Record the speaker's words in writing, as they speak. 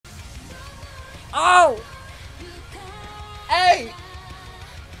Oh! Hey!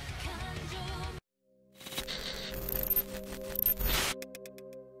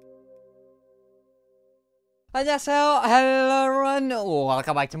 안녕하세요, hello everyone,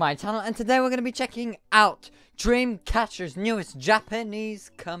 welcome back to my channel, and today we're going to be checking out Dreamcatcher's newest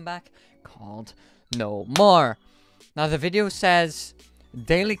Japanese comeback called No More. Now the video says,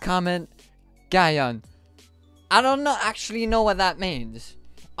 daily comment, Gayon. I don't actually know what that means.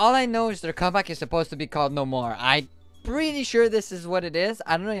 All I know is their comeback is supposed to be called No More. I'm pretty sure this is what it is.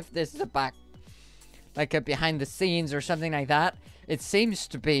 I don't know if this is a behind the scenes or something like that. It seems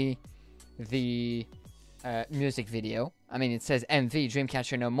to be the music video. I mean, it says MV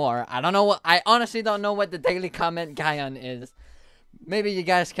Dreamcatcher No More. I don't know what. I honestly don't know what the daily comment Gayon is. Maybe you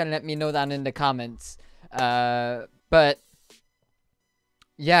guys can let me know that in the comments. But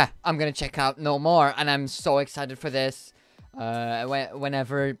yeah, I'm gonna check out No More, and I'm so excited for this.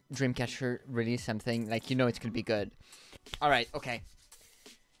 Whenever Dreamcatcher release something, like, you know, it's gonna be good. All right, okay.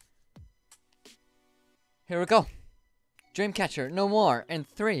 Here we go. Dreamcatcher No More in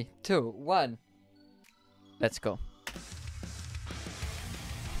 3, 2, 1. Let's go.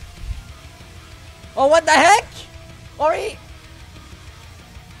 Oh, what the heck? Ori!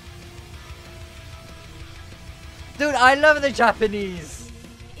 Dude, I love the Japanese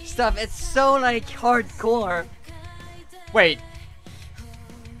stuff. It's so, like, hardcore. Wait.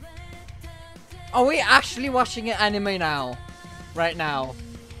 Are we actually watching an anime now? Right now?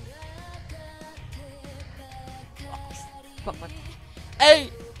 Hey!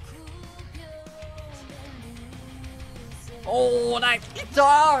 Oh, that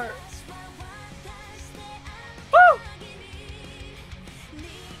guitar! Woo!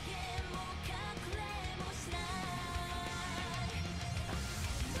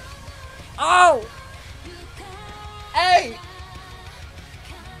 Oh! Hey!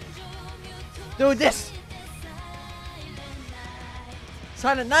 Dude, this!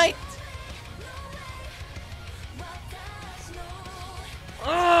 Silent Night!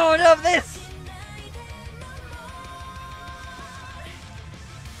 Oh, I love this!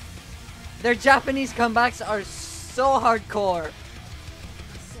 Their Japanese comebacks are so hardcore.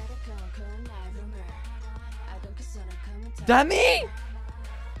 Dummy!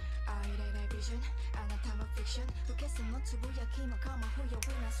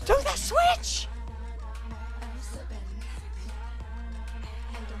 Do the switch!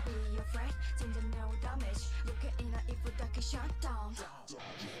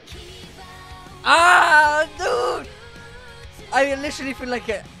 Ah, dude! I literally feel like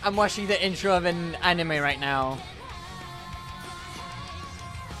I'm watching the intro of an anime right now.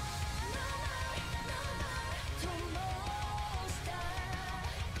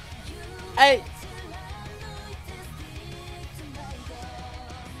 Hey!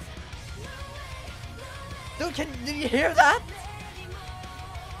 Dude, did you hear that?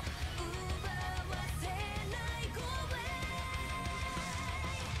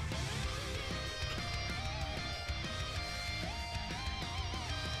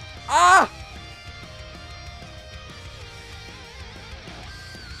 Ah!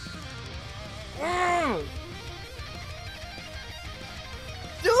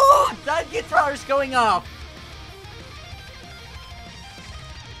 Dude, that guitar is going off.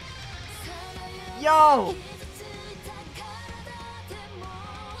 Yo!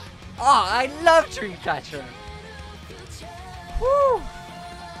 Oh, I love Dreamcatcher. Woo!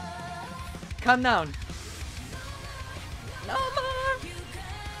 Calm down. No more.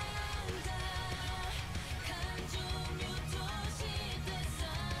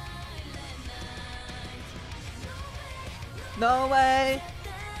 No way.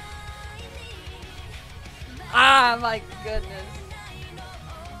 Ah, my goodness.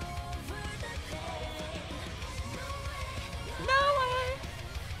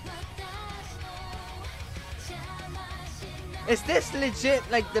 Is this legit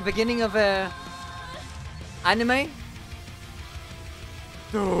like the beginning of a anime?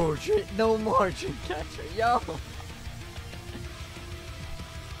 No, no more Dreamcatcher, yo!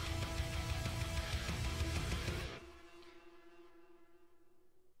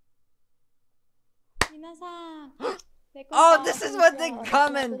 Oh, this is what they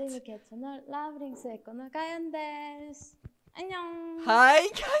comment! Hi!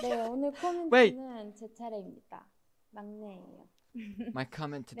 Wait! My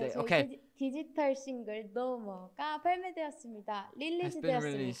comment today. Okay. 디지털 싱글 No More가 발매되었습니다.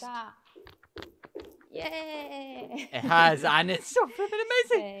 릴리즈되었습니다. 예. It has, and it's so freaking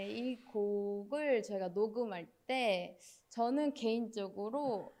amazing. 네, 이 곡을 저희가 녹음할 때 저는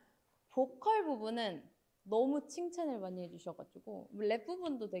개인적으로 보컬 부분은 너무 칭찬을 많이 해주셔가지고 랩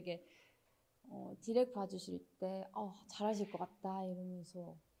부분도 되게 디렉 봐주실 때 잘하실 것 같다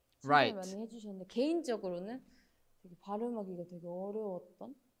이러면서 칭찬을 Right. 많이 해주셨는데 개인적으로는 되게 발음하기가 되게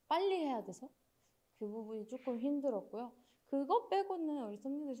어려웠던 빨리 해야 돼서 그 부분이 조금 힘들었고요. 그거 빼고는 우리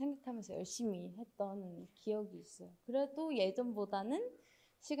선배들 생각하면서 열심히 했던 기억이 있어요. 그래도 예전보다는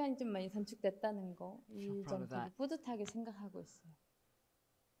시간이 좀 많이 단축됐다는 거 이 점 되게 뿌듯하게 생각하고 있어요.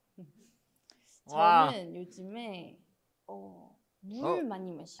 저는 요즘에 물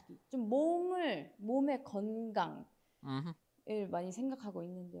많이 마시기, 좀 몸의 건강을 많이 생각하고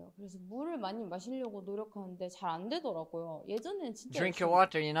있는데요. 그래서 물을 많이 마시려고 노력하는데 잘 안 되더라고요. 예전에는 진짜 Drink your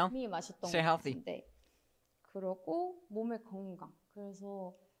water, 많이 마셨던 Stay 것 healthy. 같은데. 그러고 몸의 건강.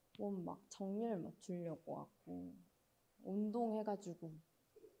 그래서 몸 막 정렬 맞추려고 하고 운동해가지고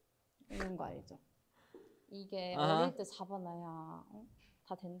이런 거 알죠? 이게 어릴 때 잡아놔야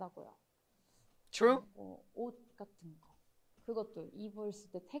다 된다고요. True. 옷 같은 거. 그것도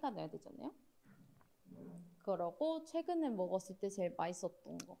입었을 때 태가 나야 되잖아요. 그러고 최근에 먹었을 때 제일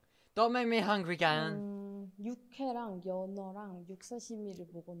맛있었던 거. Don't make me hungry, Gayan. 육회랑 연어랑 육사시미를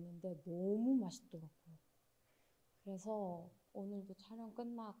먹었는데 너무 맛있더라고요. 그래서 오늘도 촬영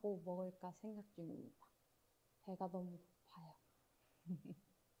끝나고 먹을까 생각 중입니다. 배가 너무 고파요.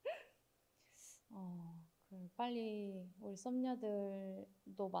 빨리 우리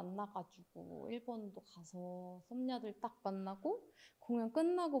썸녀들도 만나가지고 일본도 가서 썸녀들 딱 만나고 공연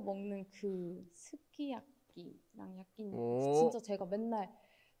끝나고 먹는 그 스키야키랑 야끼니쿠 진짜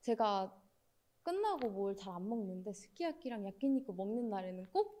제가 끝나고 뭘 잘 안 먹는데 스키야키랑 야끼니쿠 먹는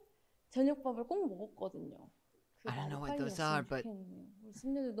날에는 꼭 저녁밥을 꼭 먹었거든요. I don't know what those are, but 우리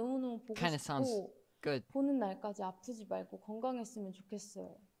썸녀들 너무너무 보고 kind of sounds 싶고 good. 보는 날까지 아프지 말고 건강했으면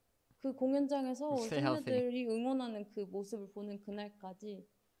좋겠어요. 그 공연장에서 우리 Stay healthy. 팬들이 응원하는 그 모습을 보는 그날까지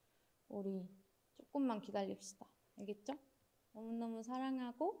우리 조금만 기다립시다. 알겠죠? 너무너무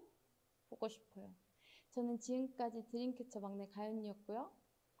사랑하고 보고 싶어요. 저는 지금까지 드림캐쳐 막내 가연이었고요.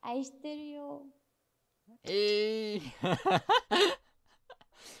 아이시테리요.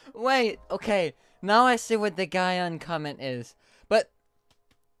 Wait, okay. Now I see what the Gayan comment is. But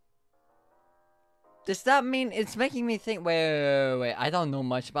does that mean it's making me think? Wait. I don't know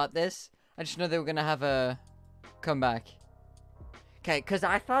much about this. I just know they were gonna have a comeback. Okay, because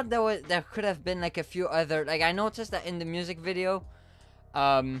I thought there could have been like a few other, like I noticed that in the music video,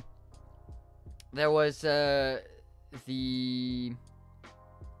 there was the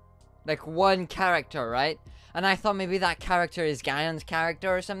like one character, right? And I thought maybe that character is Gayan's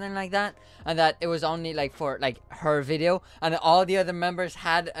character or something like that, and that it was only like for like her video, and all the other members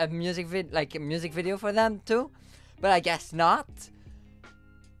had a music video for them too, but I guess not.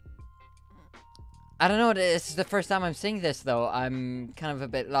 I don't know. This is the first time I'm seeing this though. I'm kind of a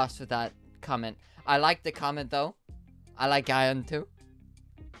bit lost with that comment. I like the comment though. I like Gayan too.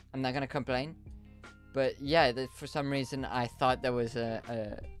 I'm not gonna complain, but yeah, for some reason I thought there was a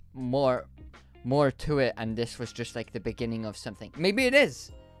more to it, and this was just like the beginning of something. Maybe it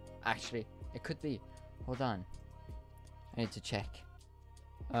is. Actually, it could be. Hold on. I need to check.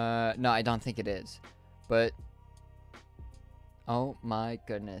 No, I don't think it is. But oh my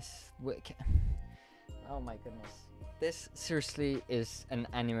goodness. Oh my goodness. This seriously is an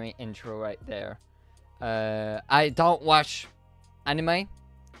anime intro right there. I don't watch anime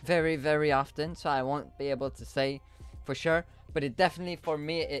very, very often, so I won't be able to say for sure. But it definitely, for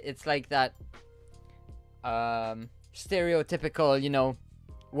me, it's like that stereotypical, you know,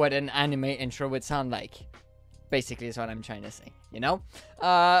 what an anime intro would sound like. Basically is what I'm trying to say, you know?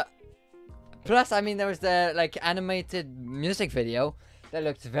 Plus, I mean, there was the, like, animated music video that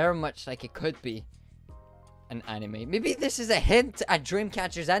looked very much like it could be an anime. Maybe this is a hint at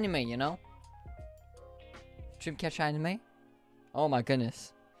Dreamcatcher's anime, you know? Dreamcatcher anime? Oh my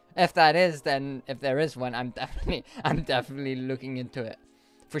goodness. If that is, then if there is one, I'm definitely looking into it.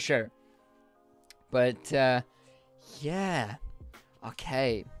 For sure. But, yeah.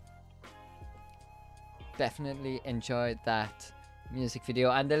 Okay. Definitely enjoyed that music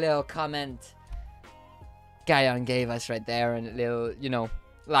video. And the little comment Gayan gave us right there. And a little, you know,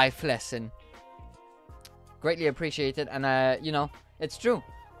 life lesson. Greatly appreciated. And, you know, it's true.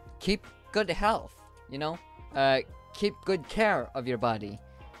 Keep good health, you know. Keep good care of your body.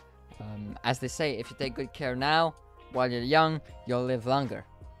 As they say, if you take good care now, while you're young, you'll live longer.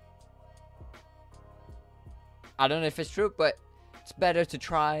 I don't know if it's true, but it's better to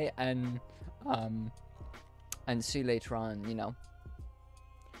try and see later on, you know.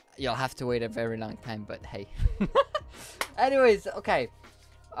 You'll have to wait a very long time, but hey. Anyways, okay.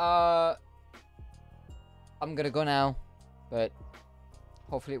 I'm gonna go now, but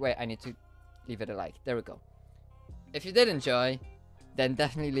hopefully, wait, I need to leave it a like. There we go. If you did enjoy, then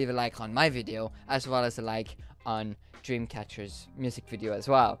definitely leave a like on my video, as well as a like on Dreamcatcher's music video as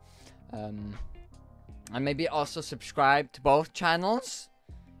well. And maybe also subscribe to both channels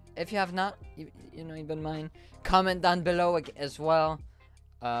if you have not, you know, even mine. Comment down below as well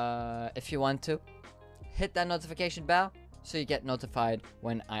if you want to. Hit that notification bell so you get notified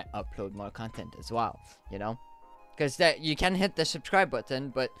when I upload more content as well, you know. Because you can hit the subscribe button,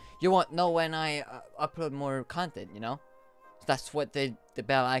 but you won't know when I upload more content, you know. That's what the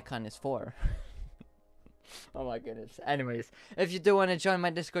bell icon is for. Oh my goodness. Anyways, if you do want to join my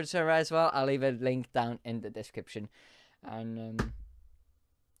Discord server as well, I'll leave a link down in the description. And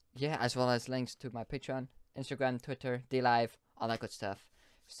yeah, as well as links to my Patreon, Instagram, Twitter, DLive, all that good stuff.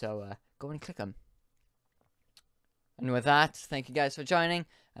 So go and click them. And with that, thank you guys for joining,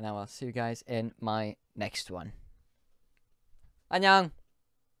 and I will see you guys in my next one. 안녕!